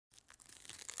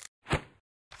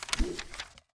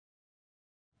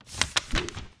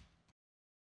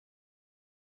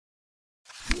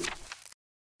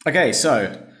Okay,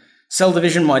 so cell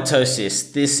division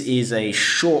mitosis. This is a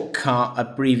shortcut,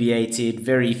 abbreviated,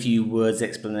 very few words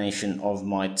explanation of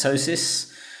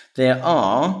mitosis. There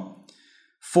are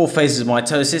 4 phases of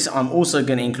mitosis. I'm also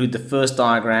going to include the first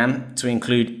diagram to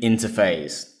include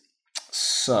interphase.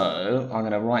 So I'm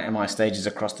going to write in my stages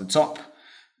across the top.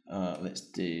 Let's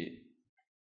do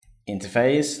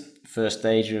interphase. First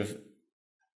stage of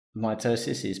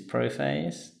mitosis is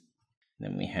prophase.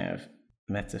 Then we have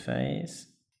metaphase.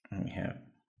 And we have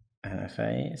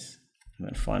anaphase, and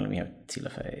then finally we have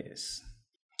telophase.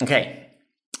 Okay,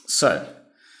 so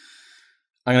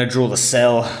I'm going to draw the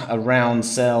cell, a round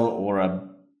cell or a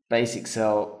basic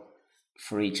cell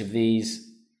for each of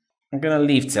these. I'm going to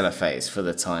leave telophase for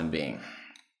the time being.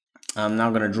 I'm now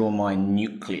going to draw my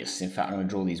nucleus. In fact, I'm going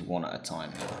to draw these one at a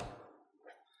time.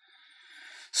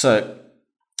 So,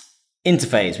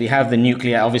 interphase, we have the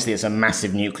nucleus. Obviously it's a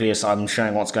massive nucleus. I'm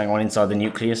showing what's going on inside the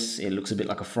nucleus. It looks a bit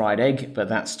like a fried egg, but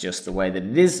that's just the way that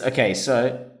it is. Okay,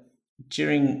 so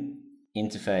during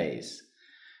interphase,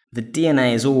 the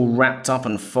DNA is all wrapped up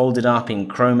and folded up in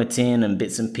chromatin and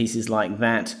bits and pieces like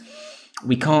that.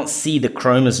 We can't see the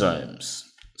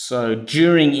chromosomes. So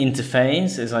during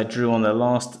interphase, as I drew on the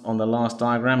last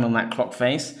diagram on that clock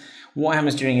face, what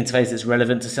happens during interphase that's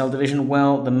relevant to cell division?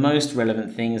 Well, the most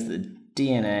relevant thing is that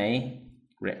DNA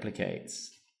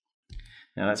replicates.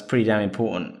 Now that's pretty damn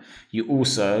important. You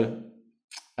also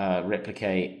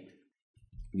replicate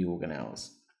the organelles.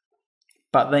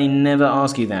 But they never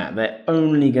ask you that. They're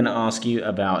only going to ask you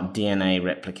about DNA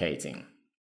replicating.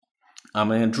 I'm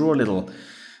going to draw a little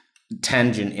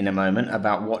tangent in a moment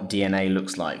about what DNA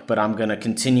looks like, but I'm going to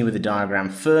continue with the diagram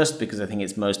first because I think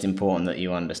it's most important that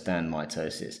you understand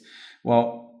mitosis.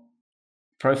 Well,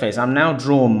 prophase, I'm now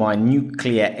drawing my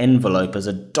nuclear envelope as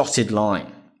a dotted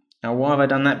line. Now, why have I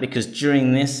done that? Because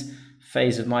during this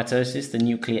phase of mitosis, the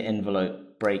nuclear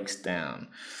envelope breaks down.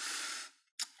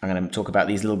 I'm going to talk about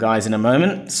these little guys in a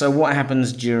moment. So what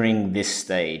happens during this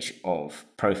stage of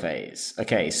prophase?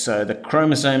 Okay, so the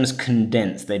chromosomes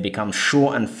condense. They become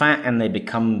short and fat and they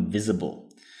become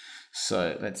visible.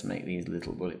 So let's make these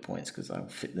little bullet points because I'll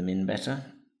fit them in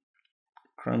better.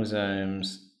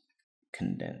 Chromosomes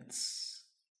condense.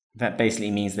 That basically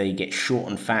means they get short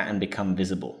and fat and become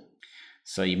visible.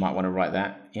 So you might want to write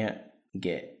that. Yeah,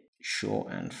 get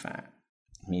short and fat.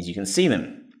 It means you can see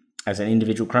them as an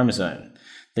individual chromosome.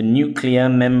 The nuclear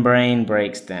membrane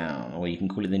breaks down, or you can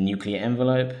call it the nuclear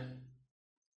envelope.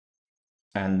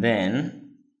 And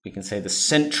then we can say the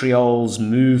centrioles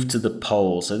move to the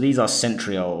pole. So these are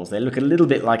centrioles. They look a little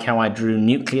bit like how I drew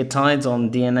nucleotides on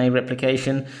DNA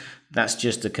replication. That's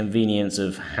just a convenience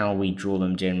of how we draw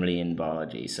them generally in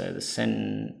biology. So the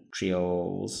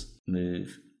centrioles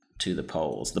move to the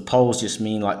poles. The poles just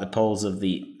mean like the poles of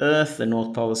the Earth, the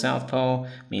North Pole, the South Pole,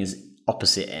 means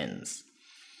opposite ends.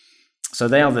 So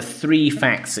they are the 3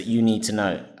 facts that you need to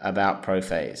know about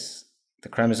prophase. The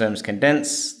chromosomes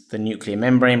condense, the nuclear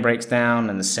membrane breaks down,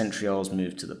 and the centrioles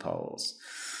move to the poles.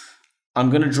 I'm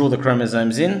going to draw the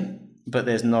chromosomes in, but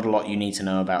there's not a lot you need to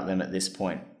know about them at this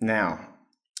point. Now,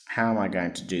 how am I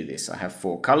going to do this? I have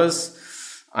 4 colors.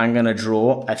 I'm going to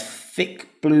draw a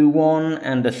thick blue one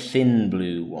and a thin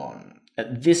blue one.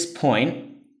 At this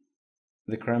point,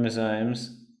 the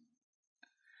chromosomes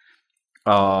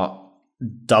are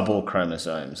double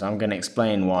chromosomes. I'm going to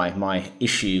explain why my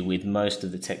issue with most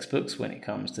of the textbooks when it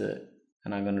comes to,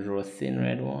 and I'm going to draw a thin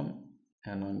red one,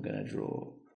 and I'm going to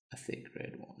draw a thick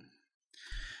red one.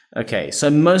 Okay, so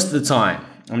most of the time,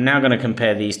 I'm now going to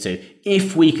compare these two.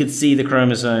 If we could see the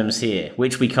chromosomes here,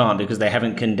 which we can't because they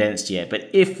haven't condensed yet, but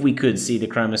if we could see the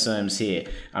chromosomes here,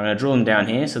 I'm going to draw them down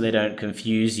here so they don't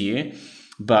confuse you,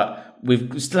 but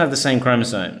we still have the same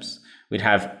chromosomes. We'd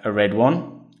have a red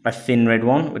one, a thin red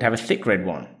one, we'd have a thick red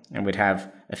one, and we'd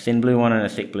have a thin blue one and a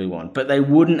thick blue one, but they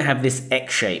wouldn't have this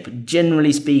X shape.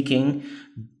 Generally speaking,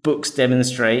 books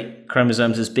demonstrate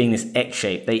chromosomes as being this X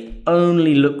shape. They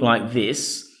only look like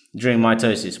this during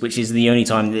mitosis, which is the only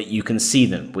time that you can see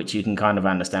them, which you can kind of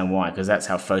understand why, because that's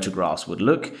how photographs would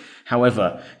look.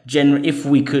 However, if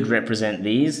we could represent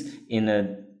these in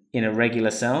a regular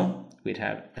cell, we'd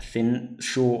have a thin,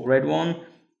 short red one,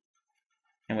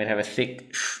 and we'd have a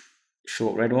thick,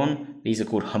 short red one. These are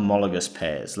called homologous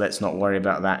pairs. Let's not worry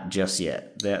about that just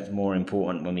yet. That's more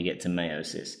important when we get to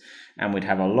meiosis. And we'd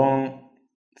have a long,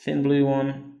 thin blue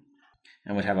one,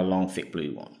 and we'd have a long, thick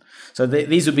blue one. So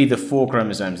these would be the 4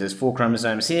 chromosomes. There's 4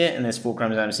 chromosomes here, and there's 4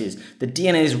 chromosomes here. The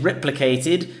DNA is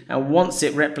replicated, and once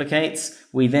it replicates,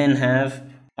 we then have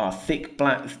our thick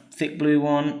blue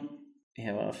one, we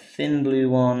have our thin blue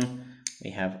one,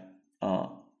 we have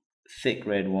our thick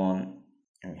red one,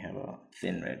 and we have our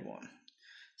thin red one.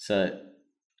 So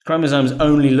Chromosomes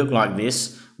only look like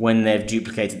this when they've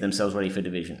duplicated themselves ready for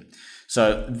division.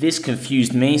 So this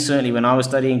confused me, certainly when I was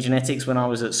studying genetics, when I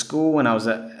was at school, when I was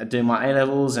doing my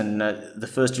A-levels and the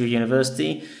first year of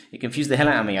university. It confused the hell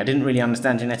out of me. I didn't really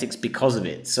understand genetics because of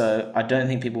it. So I don't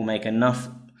think people make enough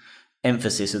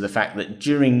emphasis of the fact that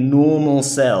during normal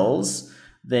cells,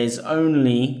 they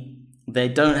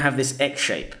don't have this X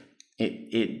shape.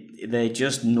 They're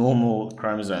just normal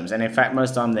chromosomes. And in fact, most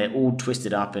of the time they're all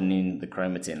twisted up and in the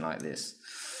chromatin like this.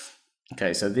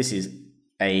 Okay, so this is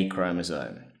a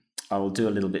chromosome. I will do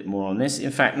a little bit more on this.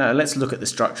 In fact, no, let's look at the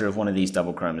structure of one of these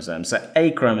double chromosomes. So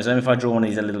a chromosome, if I draw one of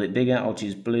these a little bit bigger, I'll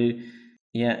choose blue.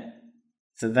 Yeah,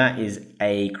 so that is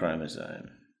a chromosome.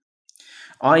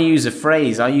 I use a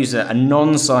phrase, I use a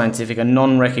non-scientific, a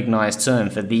non-recognized term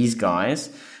for these guys.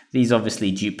 These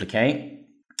obviously duplicate,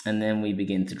 and then we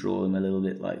begin to draw them a little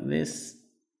bit like this.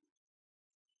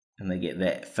 And they get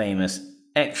their famous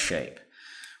X shape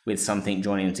with something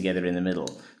joining them together in the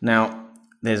middle. Now,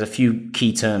 there's a few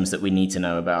key terms that we need to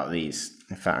know about these.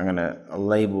 In fact, I'm going to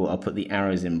I'll put the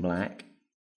arrows in black.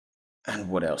 And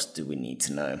what else do we need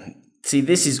to know? See,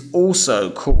 this is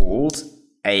also called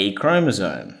a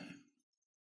chromosome.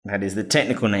 That is the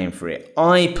technical name for it.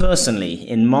 I personally,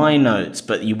 in my notes,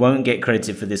 but you won't get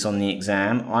credited for this on the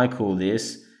exam, I call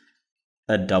this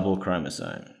a double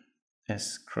chromosome.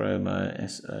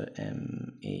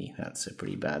 S-chromo-S-O-M-E. That's a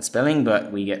pretty bad spelling, but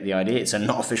we get the idea. It's a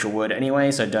not official word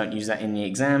anyway, so don't use that in the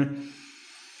exam.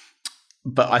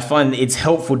 But I find that it's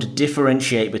helpful to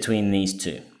differentiate between these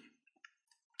two.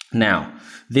 Now,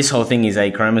 this whole thing is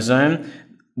a chromosome.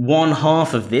 One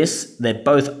half of this, they're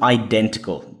both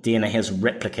identical. DNA has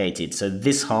replicated, so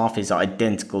this half is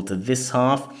identical to this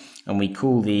half, and we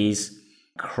call these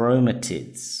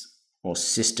chromatids or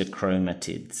sister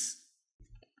chromatids.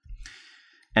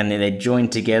 And then they're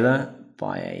joined together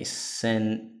by a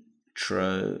centromere.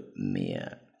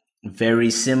 Very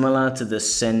similar to the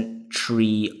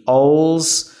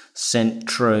centrioles.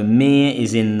 Centromere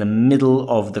is in the middle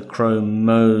of the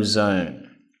chromosome.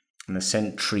 And the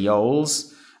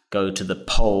centrioles go to the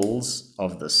poles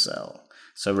of the cell.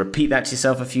 So repeat that to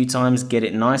yourself a few times, get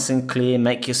it nice and clear,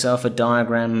 make yourself a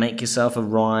diagram, make yourself a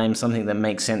rhyme, something that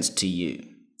makes sense to you.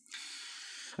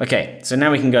 Okay, so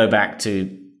now we can go back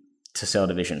to cell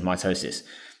division, mitosis.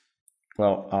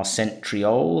 Well, our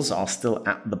centrioles are still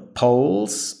at the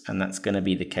poles, and that's going to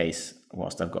be the case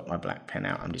whilst I've got my black pen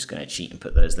out. I'm just going to cheat and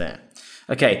put those there.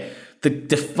 Okay, the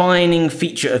defining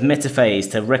feature of metaphase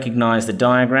to recognize the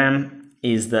diagram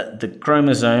is that the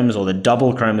chromosomes, or the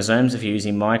double chromosomes, if you're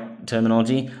using my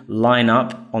terminology, line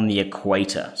up on the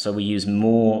equator. So we use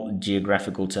more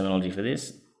geographical terminology for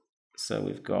this. So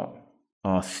we've got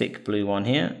our thick blue one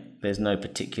here. There's no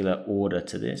particular order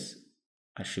to this.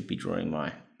 I should be drawing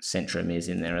my centromeres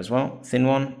in there as well. Thin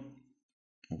one,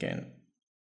 again.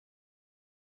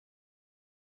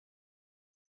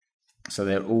 So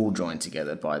they're all joined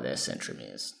together by their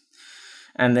centromeres.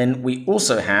 And then we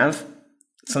also have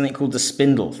something called the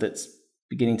spindle that's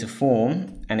beginning to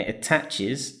form, and it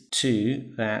attaches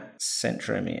to that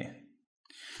centromere.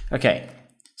 Okay,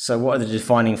 so what are the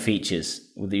defining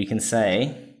features? Well, you can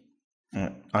say,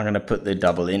 I'm going to put the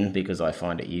double in because I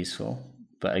find it useful.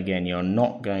 But again, you're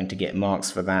not going to get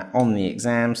marks for that on the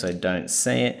exam, so don't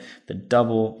say it. The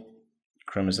double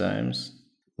chromosomes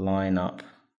line up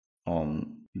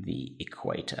on the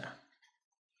equator.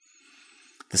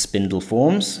 The spindle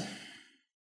forms,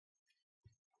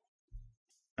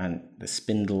 and the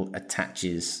spindle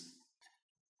attaches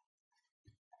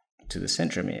to the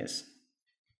centromeres.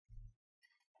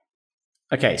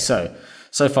 Okay, so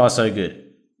far so good.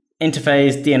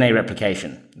 Interphase, DNA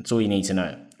replication. That's all you need to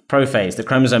know. Prophase, the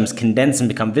chromosomes condense and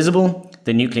become visible,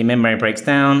 the nuclear membrane breaks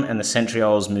down, and the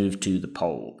centrioles move to the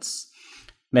poles.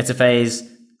 Metaphase,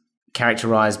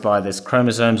 characterized by this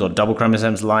chromosomes or double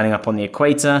chromosomes lining up on the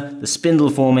equator, the spindle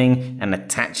forming and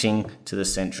attaching to the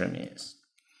centromeres.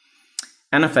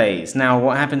 Anaphase, now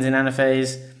what happens in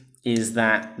anaphase is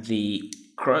that the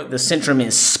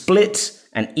centromeres split,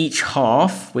 and each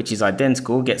half, which is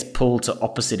identical, gets pulled to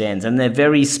opposite ends, and they're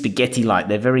very spaghetti-like,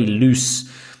 they're very loose.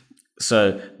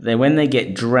 So when they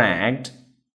get dragged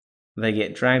by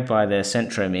their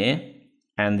centromere,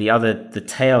 and the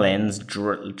tail ends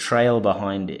trail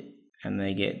behind it, and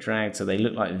they get dragged, so they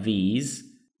look like V's,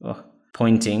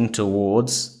 pointing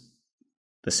towards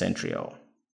the centriole.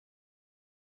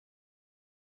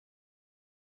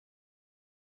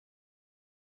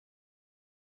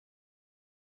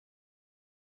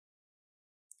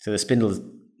 So the spindle is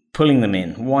pulling them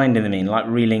in, winding them in, like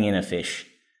reeling in a fish.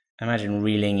 Imagine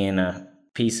reeling in a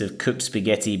piece of cooked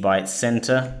spaghetti by its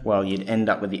center, well, you'd end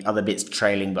up with the other bits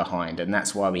trailing behind, and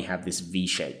that's why we have this V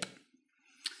shape.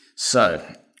 So,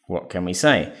 what can we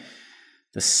say?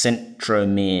 The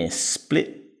centromere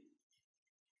split.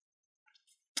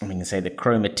 And we can say the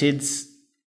chromatids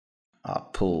are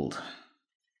pulled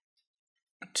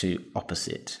to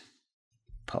opposite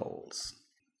poles.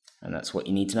 And that's what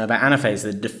you need to know about anaphase.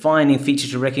 The defining feature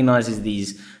to recognize is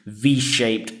these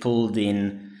V-shaped,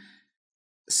 pulled-in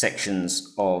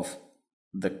sections of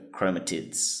the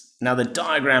chromatids. Now, the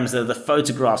diagrams, the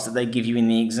photographs that they give you in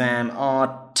the exam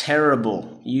are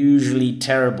terrible, usually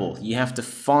terrible. You have to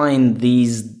find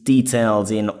these details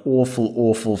in awful,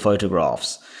 awful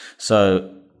photographs.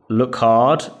 So look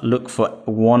hard, look for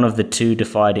one of the two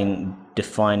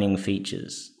defining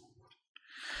features.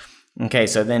 Okay,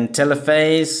 so then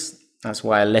telophase, that's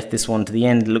why I left this one to the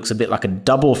end. It looks a bit like a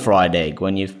double fried egg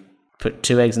when you've put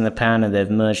 2 eggs in the pan and they've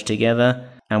merged together,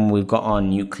 and we've got our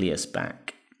nucleus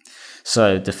back.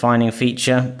 So defining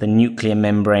feature, the nuclear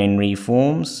membrane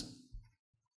reforms,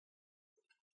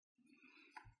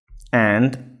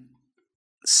 and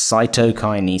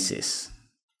cytokinesis,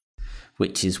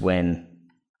 which is when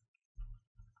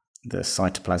the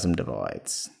cytoplasm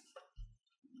divides.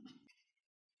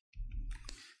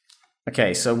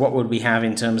 Okay, so what would we have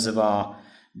in terms of our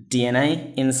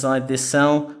DNA inside this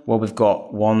cell? Well, we've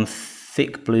got one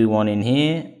thick blue one in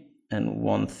here and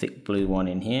one thick blue one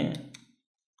in here.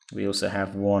 We also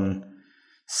have one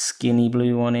skinny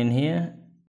blue one in here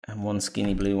and one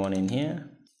skinny blue one in here.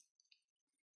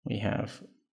 We have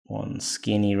one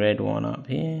skinny red one up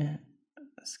here,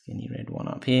 a skinny red one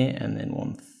up here, and then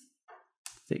one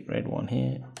thick red one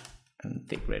here and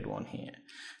thick red one here.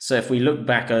 So if we look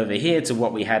back over here to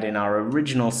what we had in our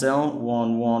original cell,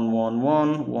 1, 1, 1,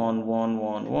 1, 1, 1,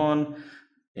 1, 1,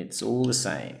 it's all the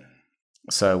same.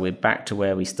 So we're back to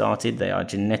where we started. They are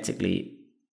genetically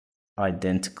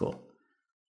identical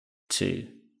to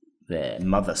their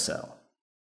mother cell.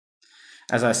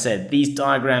 As I said, these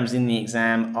diagrams in the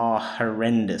exam are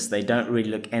horrendous. They don't really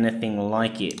look anything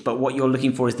like it. But what you're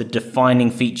looking for is the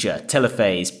defining feature.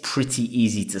 Telophase, pretty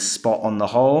easy to spot on the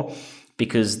whole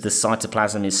because the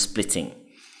cytoplasm is splitting.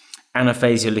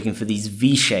 Anaphase, you're looking for these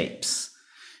V shapes.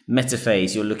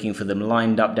 Metaphase, you're looking for them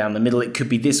lined up down the middle. It could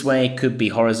be this way, could be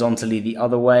horizontally the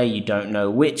other way. You don't know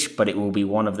which, but it will be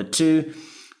one of the two.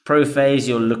 Prophase,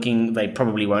 you're looking, they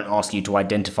probably won't ask you to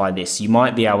identify this. You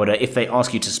might be able to, if they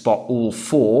ask you to spot all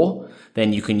 4,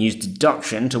 then you can use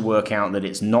deduction to work out that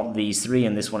it's not these 3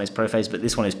 and this one is prophase, but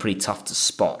this one is pretty tough to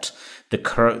spot. The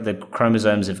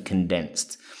chromosomes have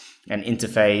condensed. And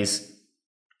interphase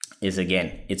is,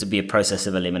 again, it'll be a process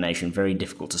of elimination, very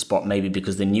difficult to spot, maybe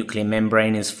because the nuclear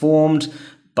membrane is formed,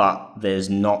 but there's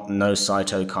no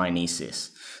cytokinesis.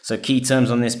 So key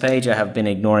terms on this page, I have been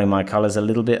ignoring my colors a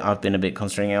little bit. I've been a bit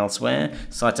concentrating elsewhere.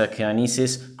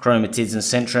 Cytokinesis, chromatids and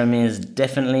centromeres,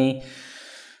 definitely.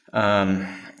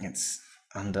 Let's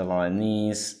underline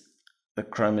these. The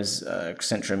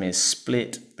centromeres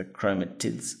split. The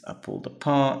chromatids are pulled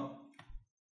apart.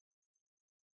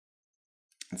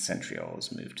 And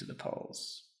centrioles move to the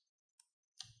poles.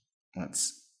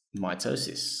 That's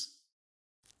mitosis.